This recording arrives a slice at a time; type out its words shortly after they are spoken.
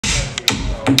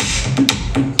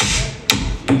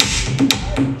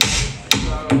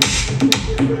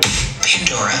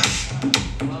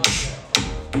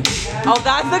Oh,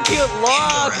 that's a cute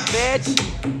look, bitch.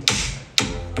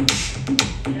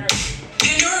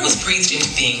 Pandora was breathed into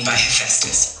being by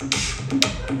Hephaestus.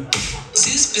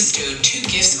 Zeus bestowed 2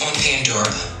 gifts on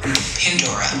Pandora.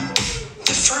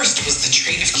 The first was the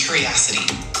trait of curiosity.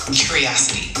 The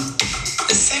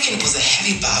second was a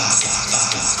heavy box.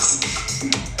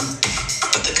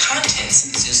 But the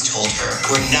contents, Zeus told her,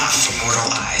 were not for mortal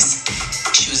eyes.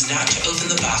 She was not to open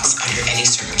the box under any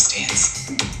circumstance.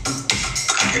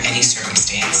 She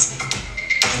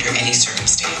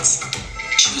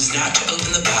was not to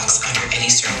open the box under any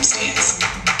circumstance.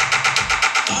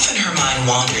 Often her mind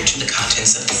wandered to the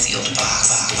contents of the sealed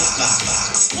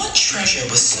box. What treasure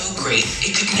was so great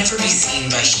it could never be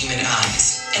seen by human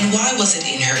eyes? And why was it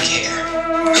in her care?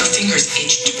 Her fingers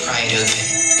itched to pry it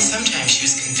open. Sometimes she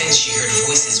was convinced she heard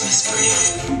voices whispering.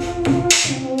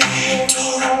 Pry it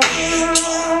open.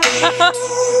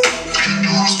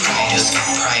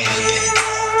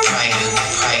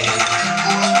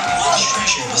 What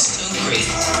treasure was so great?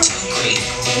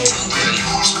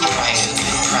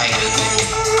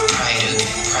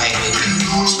 Pry it open.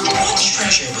 What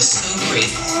treasure was so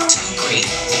great?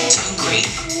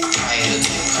 Pry it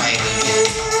open.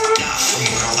 Not for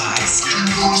mortal eyes.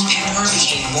 Pandora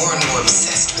became more and more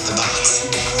obsessed with the box.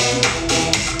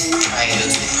 Pry it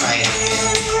open.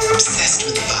 Obsessed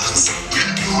with the box.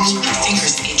 Her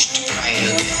fingers itched to pry it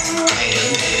open.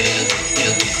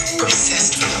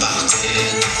 Obsessed with the box.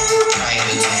 Pry it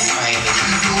open.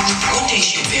 One day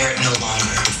she could bear it no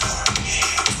longer.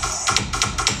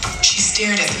 She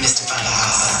stared at the mystified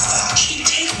box. She'd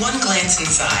take one glance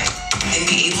inside, and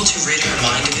be able to rid her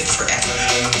mind of it forever.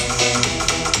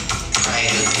 Pry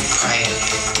it open.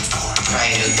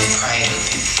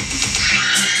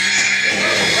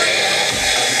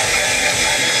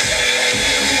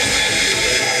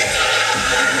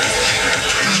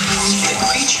 The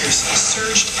creatures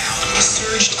surged out.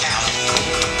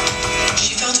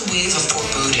 She felt a wave of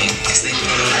foreboding as they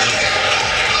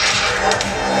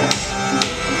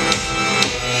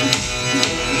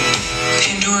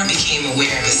Pandora became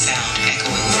aware of a sound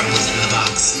echoing from within the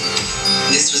box.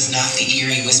 This was not the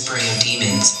eerie whispering of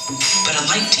demons, but a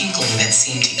light tinkling that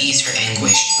seemed to ease her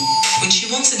anguish. When she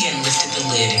once again lifted the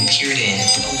lid and peered in, a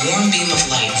warm beam of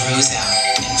light rose out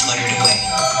and fluttered away.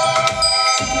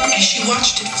 As she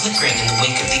watched it flickering in the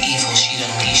wake of the evil she'd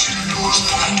unleashed,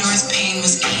 Pandora's pain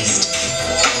was eased.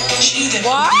 She knew that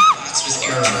opening the box was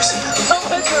irreversible,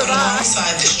 but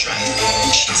alongside the strife,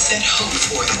 she'd set hope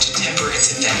forth to temper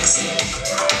its effects.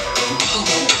 Hope,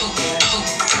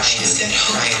 she'd set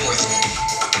hope forth.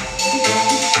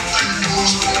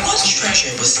 What treasure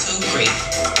was so great?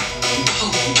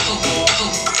 Hope,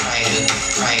 pry it open.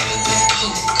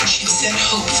 Hope, she'd set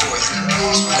hope forth,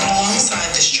 but alongside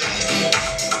the strife.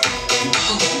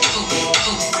 Hope,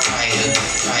 pry it open.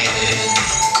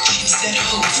 She'd set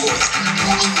hope forth.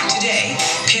 Today,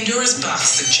 Pandora's box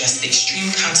suggests the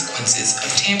extreme consequences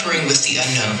of tampering with the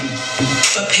unknown.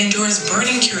 But Pandora's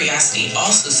burning curiosity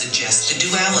also suggests the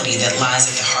duality that lies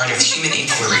at the heart of human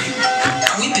inquiry.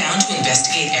 Are we bound to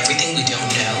investigate everything we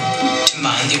don't know, to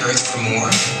mine the earth for more?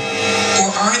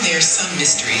 Or are there some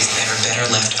mysteries that are better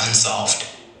left unsolved?